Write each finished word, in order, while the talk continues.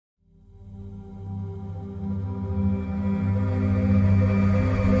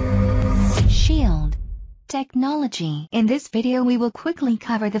Technology. In this video we will quickly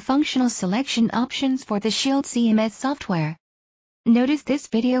cover the functional selection options for the Shield CMS software. Notice this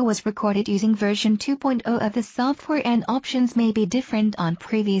video was recorded using version 2.0 of the software and options may be different on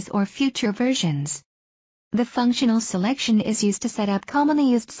previous or future versions. The functional selection is used to set up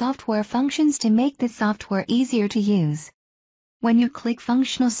commonly used software functions to make the software easier to use. When you click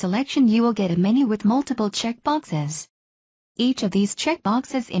functional selection you will get a menu with multiple checkboxes. Each of these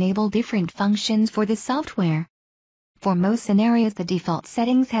checkboxes enable different functions for the software. For most scenarios the default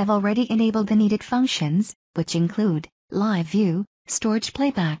settings have already enabled the needed functions, which include live view, storage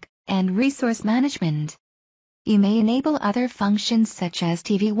playback, and resource management. You may enable other functions such as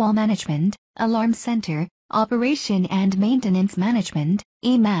TV wall management, alarm center, operation and maintenance management,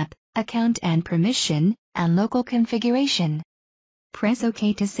 EMAP, account and permission, and local configuration. Press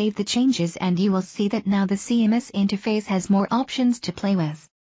OK to save the changes and you will see that now the CMS interface has more options to play with.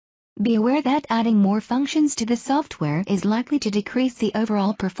 Be aware that adding more functions to the software is likely to decrease the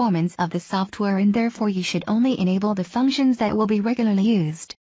overall performance of the software and therefore you should only enable the functions that will be regularly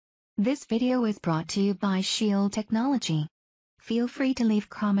used. This video is brought to you by Shield Technology. Feel free to leave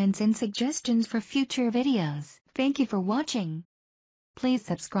comments and suggestions for future videos. Thank you for watching. Please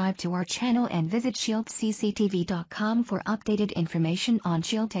subscribe to our channel and visit shieldcctv.com for updated information on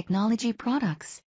Shield Technology products.